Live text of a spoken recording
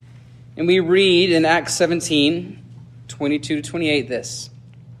And we read in Acts 17, 22 to 28 this.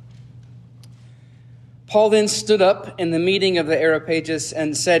 Paul then stood up in the meeting of the Areopagus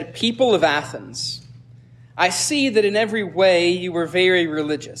and said, "People of Athens, I see that in every way you were very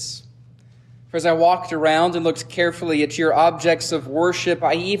religious. For as I walked around and looked carefully at your objects of worship,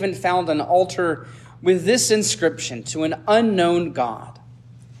 I even found an altar with this inscription, 'To an unknown God.'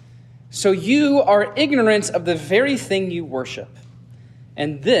 So you are ignorant of the very thing you worship.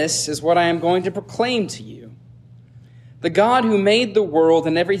 And this is what I am going to proclaim to you. The God who made the world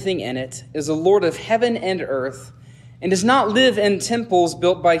and everything in it is the Lord of heaven and earth, and does not live in temples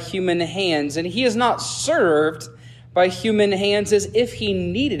built by human hands, and he is not served by human hands as if he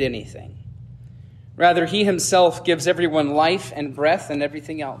needed anything. Rather, he himself gives everyone life and breath and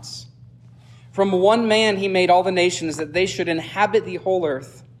everything else. From one man he made all the nations that they should inhabit the whole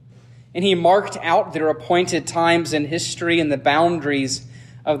earth. And he marked out their appointed times in history and the boundaries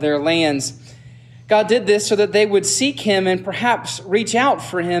of their lands. God did this so that they would seek him and perhaps reach out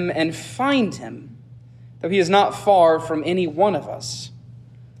for him and find him, though he is not far from any one of us.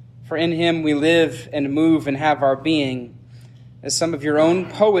 For in him we live and move and have our being. As some of your own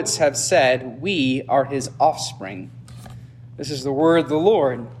poets have said, we are his offspring." This is the word of the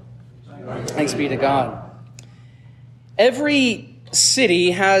Lord. Thanks be to God. Every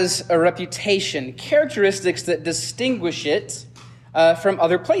city has a reputation, characteristics that distinguish it from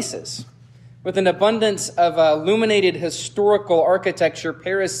other places. With an abundance of illuminated historical architecture,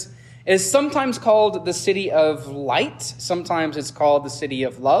 Paris is sometimes called the city of light. Sometimes it's called the city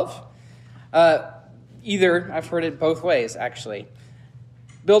of love. Either, I've heard it both ways, actually.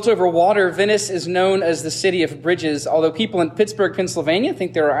 Built over water, Venice is known as the city of bridges, although people in Pittsburgh, Pennsylvania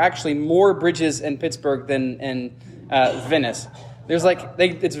think there are actually more bridges in Pittsburgh than in Venice. There's they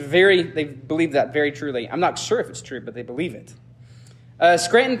believe that very truly. I'm not sure if it's true, but they believe it.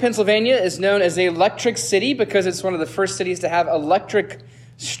 Scranton, Pennsylvania is known as the electric city because it's one of the first cities to have electric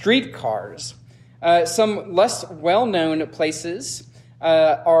streetcars. Some less well-known places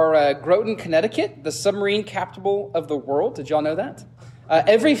are Groton, Connecticut, the submarine capital of the world. Did y'all know that?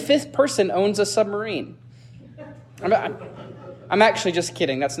 Every fifth person owns a submarine. I'm actually just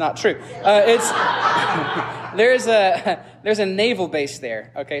kidding. That's not true. There's a naval base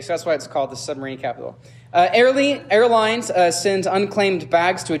there. Okay, so that's why it's called the submarine capital. Airlines send unclaimed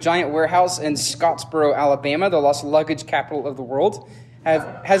bags to a giant warehouse in Scottsboro, Alabama, the lost luggage capital of the world.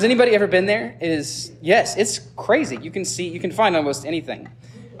 Has anybody ever been there? Yes, it's crazy. You can find almost anything.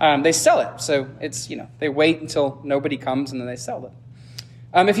 They sell it, so it's they wait until nobody comes and then they sell it.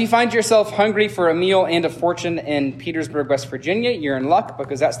 If you find yourself hungry for a meal and a fortune in Petersburg, West Virginia, you're in luck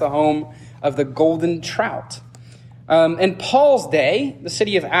because that's the home of the golden trout. In Paul's day, the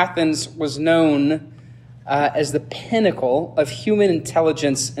city of Athens was known as the pinnacle of human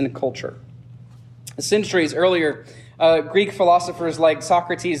intelligence and culture. Centuries earlier, Greek philosophers like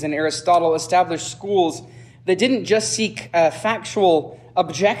Socrates and Aristotle established schools that didn't just seek factual,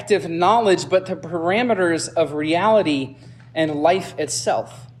 objective knowledge, but the parameters of reality and life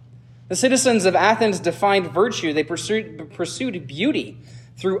itself. The citizens of Athens defined virtue. They pursued beauty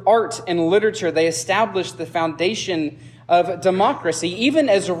through art and literature. They established the foundation of democracy. Even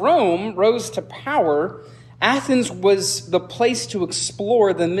as Rome rose to power, Athens was the place to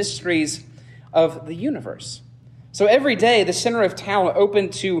explore the mysteries of the universe. So every day, the center of town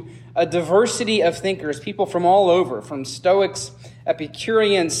opened to a diversity of thinkers, people from all over, from Stoics,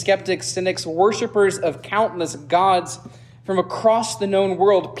 Epicureans, skeptics, cynics, worshipers of countless gods from across the known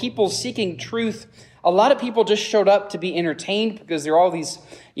world, people seeking truth. A lot of people just showed up to be entertained because there are all these,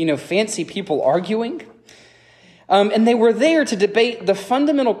 fancy people arguing. And they were there to debate the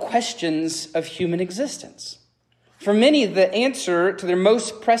fundamental questions of human existence. For many, the answer to their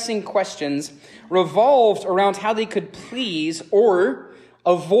most pressing questions revolved around how they could please or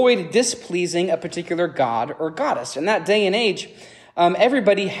avoid displeasing a particular god or goddess. In that day and age,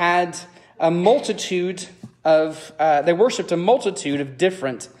 everybody had a multitude of, they worshipped a multitude of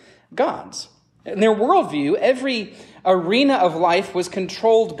different gods. In their worldview, every arena of life was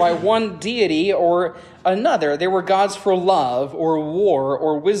controlled by one deity or another. There were gods for love or war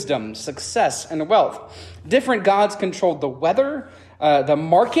or wisdom, success, and wealth. Different gods controlled the weather, the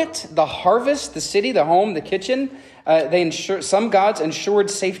market, the harvest, the city, the home, the kitchen. Some gods ensured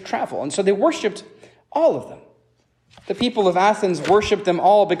safe travel, and so they worshipped all of them. The people of Athens worshipped them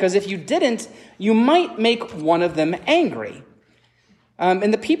all because if you didn't, you might make one of them angry.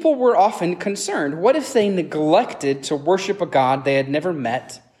 And the people were often concerned. What if they neglected to worship a god they had never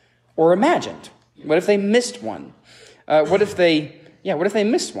met or imagined? What if they missed one? What if they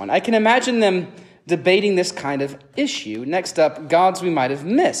missed one? I can imagine them debating this kind of issue. Next up, gods we might have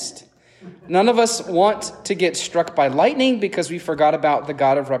missed. None of us want to get struck by lightning because we forgot about the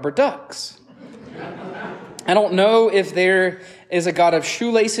God of rubber ducks. I don't know if there is a God of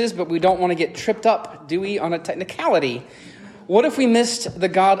shoelaces, but we don't want to get tripped up, do we, on a technicality? What if we missed the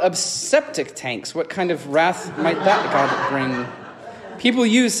God of septic tanks? What kind of wrath might that God bring? People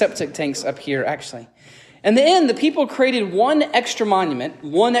use septic tanks up here, actually. In the end, the people created one extra monument,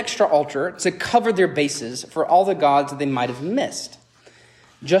 one extra altar to cover their bases for all the gods that they might have missed,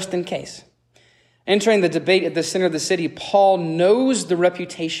 just in case. Entering the debate at the center of the city, Paul knows the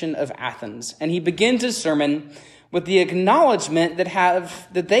reputation of Athens, and he begins his sermon with the acknowledgement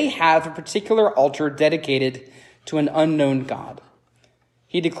that they have a particular altar dedicated to an unknown God.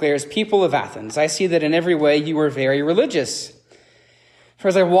 He declares, "People of Athens, I see that in every way you are very religious. For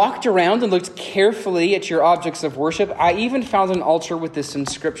as I walked around and looked carefully at your objects of worship, I even found an altar with this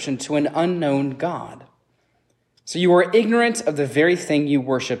inscription, to an unknown God. So you are ignorant of the very thing you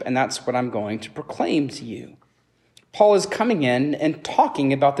worship, and that's what I'm going to proclaim to you." Paul is coming in and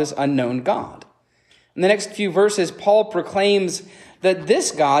talking about this unknown God. In the next few verses, Paul proclaims that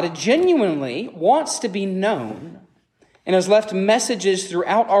this God genuinely wants to be known and has left messages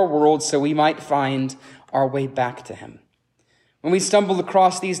throughout our world so we might find our way back to him. When we stumble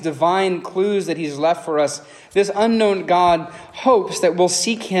across these divine clues that he's left for us, this unknown God hopes that we'll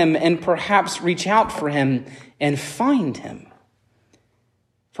seek him and perhaps reach out for him and find him.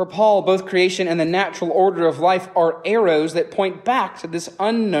 For Paul, both creation and the natural order of life are arrows that point back to this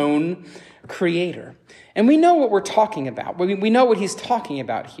unknown creator. And we know what we're talking about. We know what he's talking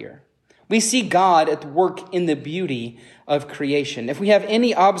about here. We see God at work in the beauty of creation. If we have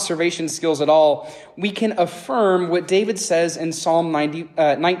any observation skills at all, we can affirm what David says in Psalm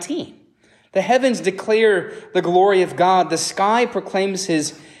 19. The heavens declare the glory of God. The sky proclaims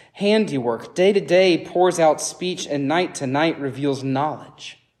his handiwork. Day to day pours out speech, and night to night reveals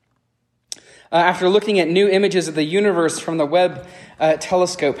knowledge. After looking at new images of the universe from the Webb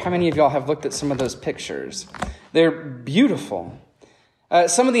telescope, how many of y'all have looked at some of those pictures? They're beautiful.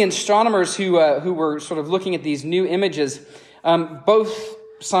 Some of the astronomers who were sort of looking at these new images, both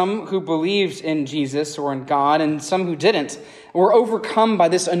some who believed in Jesus or in God and some who didn't, were overcome by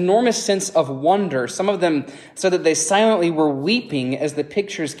this enormous sense of wonder. Some of them said that they silently were weeping as the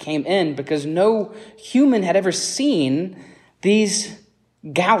pictures came in because no human had ever seen these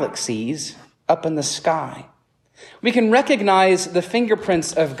galaxies up in the sky. We can recognize the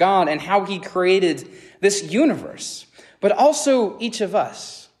fingerprints of God and how he created this universe, but also each of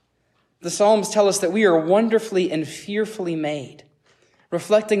us. The Psalms tell us that we are wonderfully and fearfully made,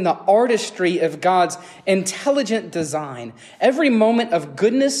 reflecting the artistry of God's intelligent design. Every moment of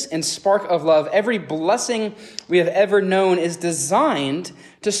goodness and spark of love, every blessing we have ever known is designed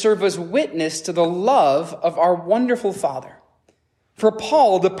to serve as witness to the love of our wonderful Father. For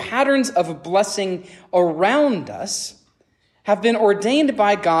Paul, the patterns of blessing around us have been ordained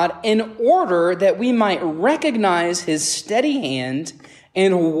by God in order that we might recognize his steady hand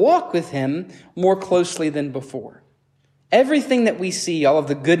and walk with him more closely than before. Everything that we see, all of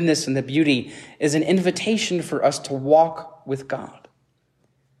the goodness and the beauty, is an invitation for us to walk with God.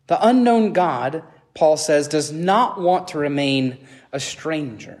 The unknown God, Paul says, does not want to remain a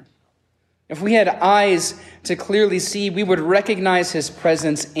stranger. If we had eyes to clearly see, we would recognize his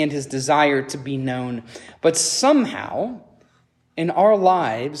presence and his desire to be known. But somehow, in our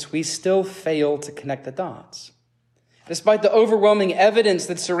lives, we still fail to connect the dots. Despite the overwhelming evidence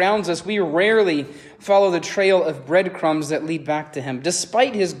that surrounds us, we rarely follow the trail of breadcrumbs that lead back to him.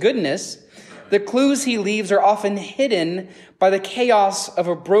 Despite his goodness, the clues he leaves are often hidden by the chaos of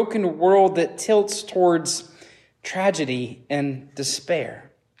a broken world that tilts towards tragedy and despair.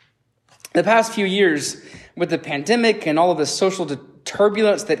 The past few years, with the pandemic and all of the social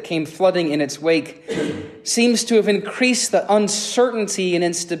turbulence that came flooding in its wake, seems to have increased the uncertainty and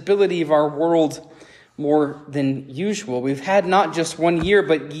instability of our world more than usual. We've had not just 1 year,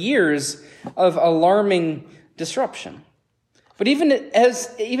 but years of alarming disruption. But even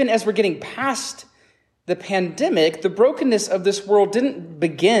as we're getting past the pandemic, the brokenness of this world didn't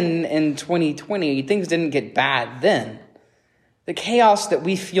begin in 2020. Things didn't get bad then. The chaos that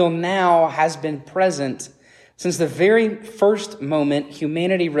we feel now has been present since the very first moment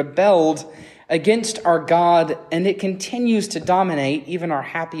humanity rebelled against our God, and it continues to dominate even our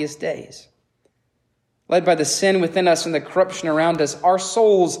happiest days. Led by the sin within us and the corruption around us, our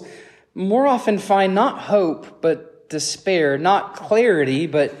souls more often find not hope, but despair, not clarity,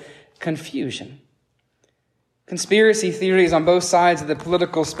 but confusion. Conspiracy theories on both sides of the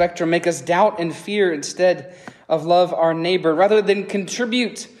political spectrum make us doubt and fear instead of love our neighbor. Rather than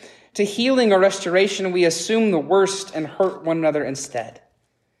contribute to healing or restoration, we assume the worst and hurt one another instead.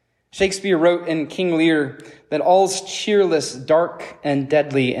 Shakespeare wrote in King Lear that all's cheerless, dark, and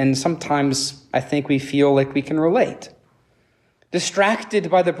deadly, and sometimes I think we feel like we can relate. Distracted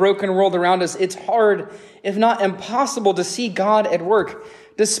by the broken world around us, it's hard, if not impossible, to see God at work.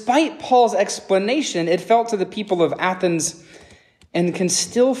 Despite Paul's explanation, it felt to the people of Athens and can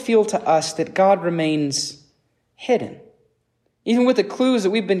still feel to us that God remains hidden. Even with the clues that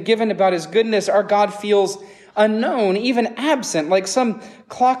we've been given about his goodness, our God feels unknown, even absent, like some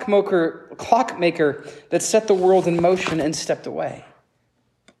clockmaker that set the world in motion and stepped away.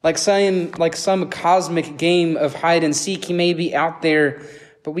 Like some cosmic game of hide and seek, he may be out there,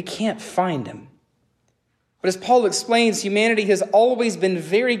 but we can't find him. But as Paul explains, humanity has always been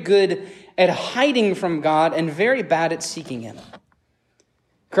very good at hiding from God and very bad at seeking him.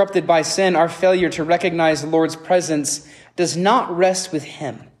 Corrupted by sin, our failure to recognize the Lord's presence does not rest with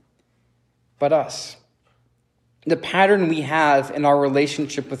him, but us. The pattern we have in our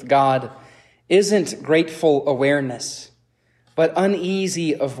relationship with God isn't grateful awareness, but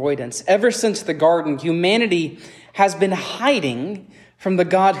uneasy avoidance. Ever since the garden, humanity has been hiding from the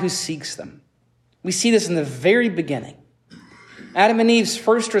God who seeks them. We see this in the very beginning. Adam and Eve's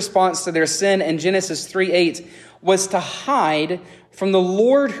first response to their sin in Genesis 3:8 was to hide from the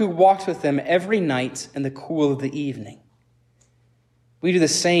Lord who walked with them every night in the cool of the evening. We do the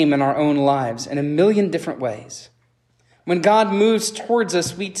same in our own lives in a million different ways. When God moves towards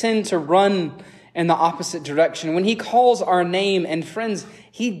us, we tend to run in the opposite direction. When he calls our name, and friends,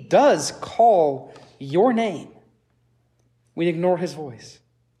 he does call your name, we ignore his voice.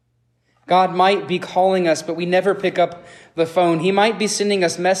 God might be calling us, but we never pick up the phone. He might be sending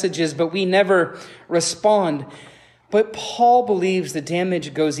us messages, but we never respond. But Paul believes the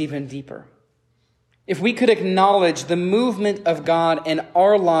damage goes even deeper. If we could acknowledge the movement of God in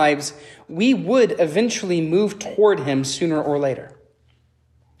our lives, we would eventually move toward him sooner or later.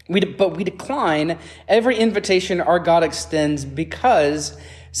 But we decline every invitation our God extends because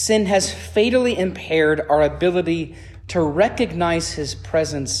sin has fatally impaired our ability to recognize his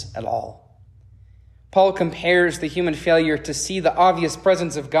presence at all. Paul compares the human failure to see the obvious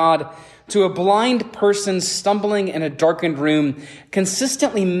presence of God to a blind person stumbling in a darkened room,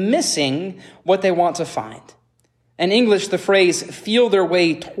 consistently missing what they want to find. In English, the phrase feel their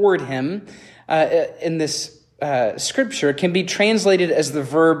way toward him in this scripture can be translated as the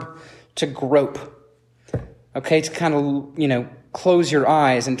verb to grope. Okay, to kind of, close your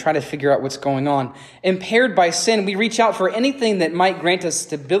eyes and try to figure out what's going on. Impaired by sin, we reach out for anything that might grant us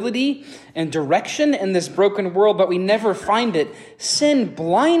stability and direction in this broken world, but we never find it. Sin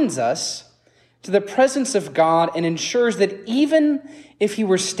blinds us to the presence of God and ensures that even if he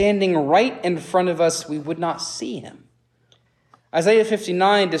were standing right in front of us, we would not see him. Isaiah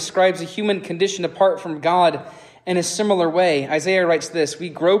 59 describes a human condition apart from God in a similar way. Isaiah writes this: "We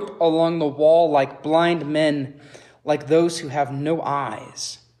grope along the wall like blind men, like those who have no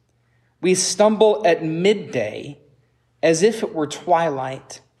eyes. We stumble at midday as if it were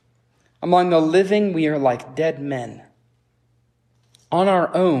twilight. Among the living, we are like dead men. On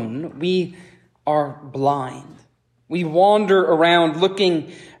our own, we are blind. We wander around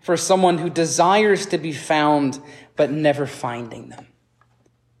looking for someone who desires to be found, but never finding them."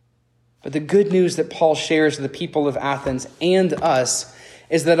 But the good news that Paul shares with the people of Athens and us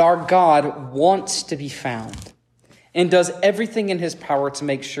is that our God wants to be found and does everything in his power to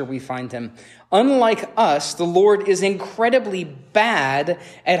make sure we find him. Unlike us, the Lord is incredibly bad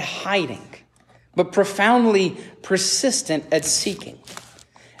at hiding, but profoundly persistent at seeking.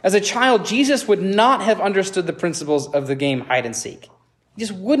 As a child, Jesus would not have understood the principles of the game hide and seek. He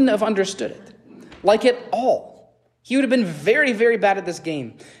just wouldn't have understood it, like at all. He would have been very, very bad at this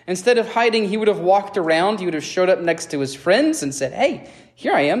game. Instead of hiding, he would have walked around. He would have showed up next to his friends and said, "Hey,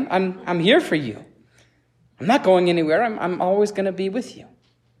 here I am. I'm here for you. I'm not going anywhere. I'm always going to be with you."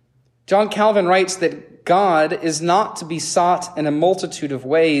 John Calvin writes that God is not to be sought in a multitude of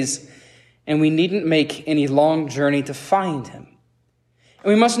ways, and we needn't make any long journey to find him.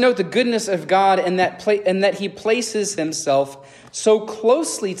 And we must note the goodness of God in that he places himself so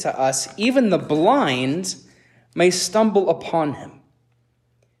closely to us, even the blind may stumble upon him.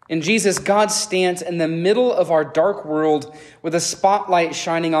 In Jesus, God stands in the middle of our dark world with a spotlight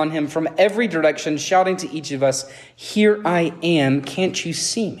shining on him from every direction, shouting to each of us, "Here I am. Can't you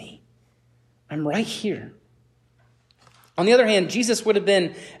see me? I'm right here." On the other hand, Jesus would have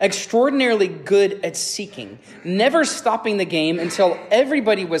been extraordinarily good at seeking, never stopping the game until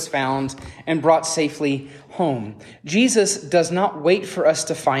everybody was found and brought safely home. Jesus does not wait for us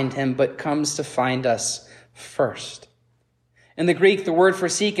to find him, but comes to find us first. In the Greek, the word for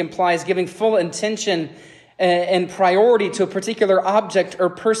seek implies giving full attention and priority to a particular object or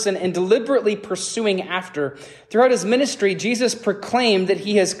person and deliberately pursuing after. Throughout his ministry, Jesus proclaimed that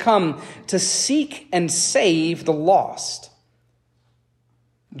he has come to seek and save the lost.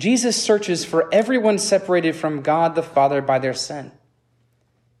 Jesus searches for everyone separated from God the Father by their sin.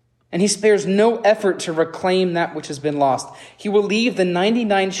 And he spares no effort to reclaim that which has been lost. He will leave the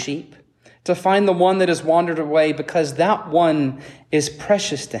 99 sheep to find the one that has wandered away because that one is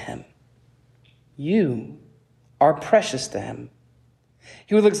precious to him. You are precious to him.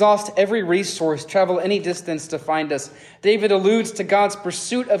 He will exhaust every resource, travel any distance to find us. David alludes to God's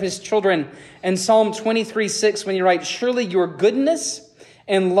pursuit of his children in Psalm 23:6 when he writes, "Surely your goodness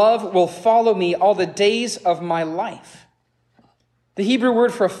and love will follow me all the days of my life." The Hebrew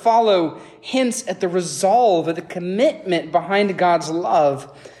word for follow hints at the resolve, at the commitment behind God's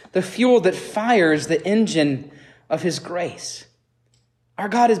love, the fuel that fires the engine of his grace. Our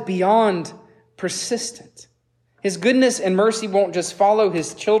God is beyond persistent. His goodness and mercy won't just follow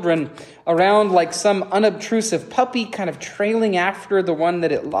his children around like some unobtrusive puppy kind of trailing after the one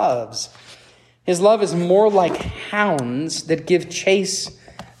that it loves. His love is more like hounds that give chase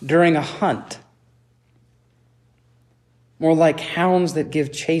during a hunt. More like hounds that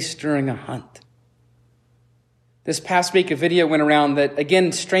give chase during a hunt. This past week, a video went around that,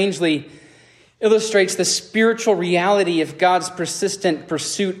 again, strangely illustrates the spiritual reality of God's persistent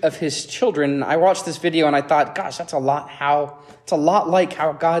pursuit of his children. I watched this video and I thought, gosh, it's a lot like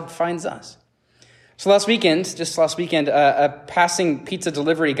how God finds us. So last weekend, a passing pizza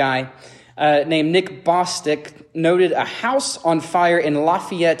delivery guy named Nick Bostic noted a house on fire in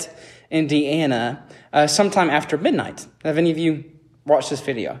Lafayette, Indiana, sometime after midnight. Have any of you watched this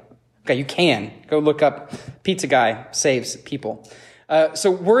video? Okay, you can. Go look up Pizza Guy Saves People.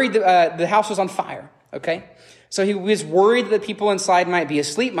 So worried that the house was on fire, okay? So he was worried that people inside might be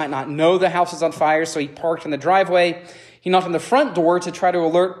asleep, might not know the house is on fire, so he parked in the driveway. He knocked on the front door to try to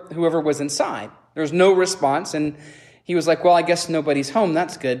alert whoever was inside. There was no response, and he was like, well, I guess nobody's home.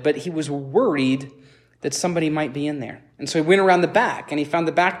 That's good. But he was worried that somebody might be in there. And so he went around the back, and he found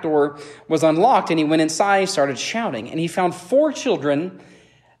the back door was unlocked, and he went inside, started shouting, and he found 4 children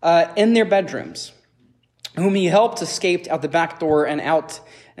in their bedrooms, whom he helped escape out the back door and out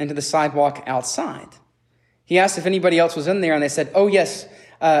into the sidewalk outside. He asked if anybody else was in there, and they said, oh, yes,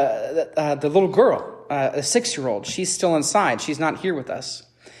 the little girl, a 6-year-old, she's still inside. She's not here with us.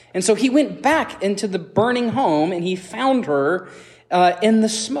 And so he went back into the burning home, and he found her in the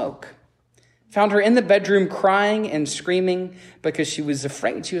smoke. Found her in the bedroom crying and screaming because she was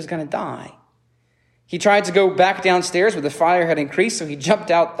afraid she was going to die. He tried to go back downstairs, but the fire had increased, so he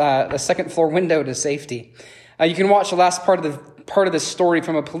jumped out the second floor window to safety. You can watch the last part of the story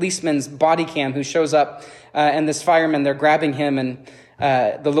from a policeman's body cam who shows up, and this fireman, they're grabbing him and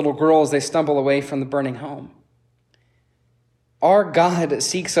the little girl as they stumble away from the burning home. Our God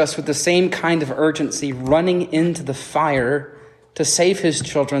seeks us with the same kind of urgency, running into the fire to save his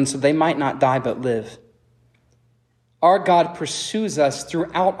children so they might not die but live. Our God pursues us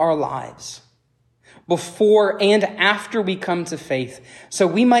throughout our lives, before and after we come to faith, so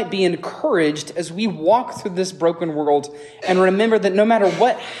we might be encouraged as we walk through this broken world and remember that no matter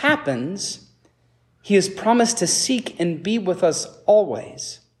what happens, he has promised to seek and be with us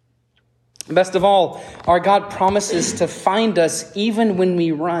always. Best of all, our God promises to find us even when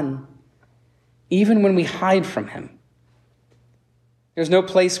we run, even when we hide from him. There's no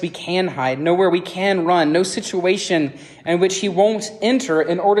place we can hide, nowhere we can run, no situation in which he won't enter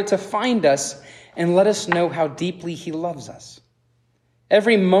in order to find us and let us know how deeply he loves us.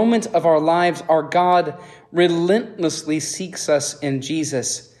 Every moment of our lives, our God relentlessly seeks us in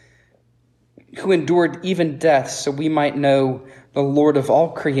Jesus, who endured even death so we might know the Lord of all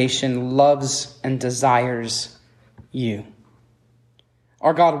creation loves and desires you.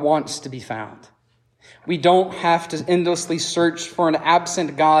 Our God wants to be found. We don't have to endlessly search for an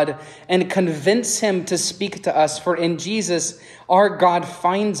absent God and convince him to speak to us, for in Jesus, our God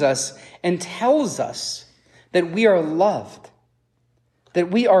finds us and tells us that we are loved, that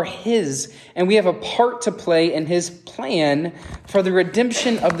we are his, and we have a part to play in his plan for the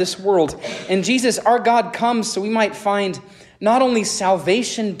redemption of this world. In Jesus, our God comes so we might find not only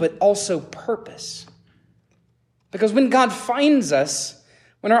salvation, but also purpose. Because when God finds us,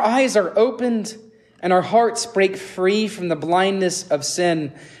 when our eyes are opened and our hearts break free from the blindness of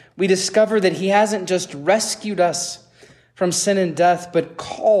sin, we discover that he hasn't just rescued us from sin and death, but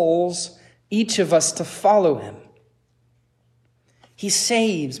calls each of us to follow him. He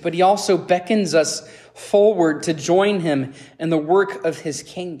saves, but he also beckons us forward to join him in the work of his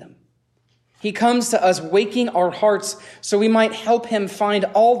kingdom. He comes to us waking our hearts so we might help him find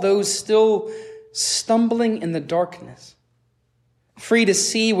all those still stumbling in the darkness. Free to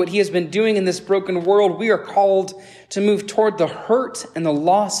see what he has been doing in this broken world, we are called to move toward the hurt and the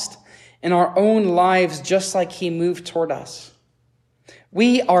lost in our own lives, just like he moved toward us.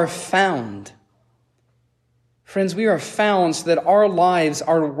 We are found. Friends, we are found so that our lives,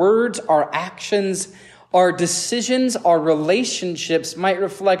 our words, our actions, our decisions, our relationships might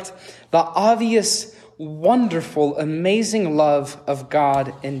reflect the obvious, wonderful, amazing love of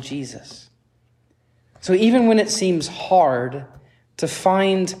God in Jesus. So even when it seems hard to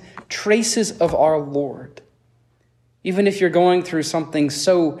find traces of our Lord, even if you're going through something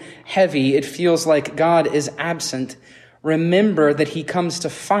so heavy it feels like God is absent, remember that he comes to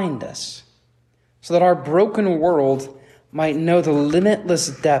find us so that our broken world might know the limitless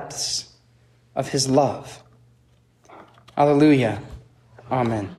depths of his love. Hallelujah. Amen.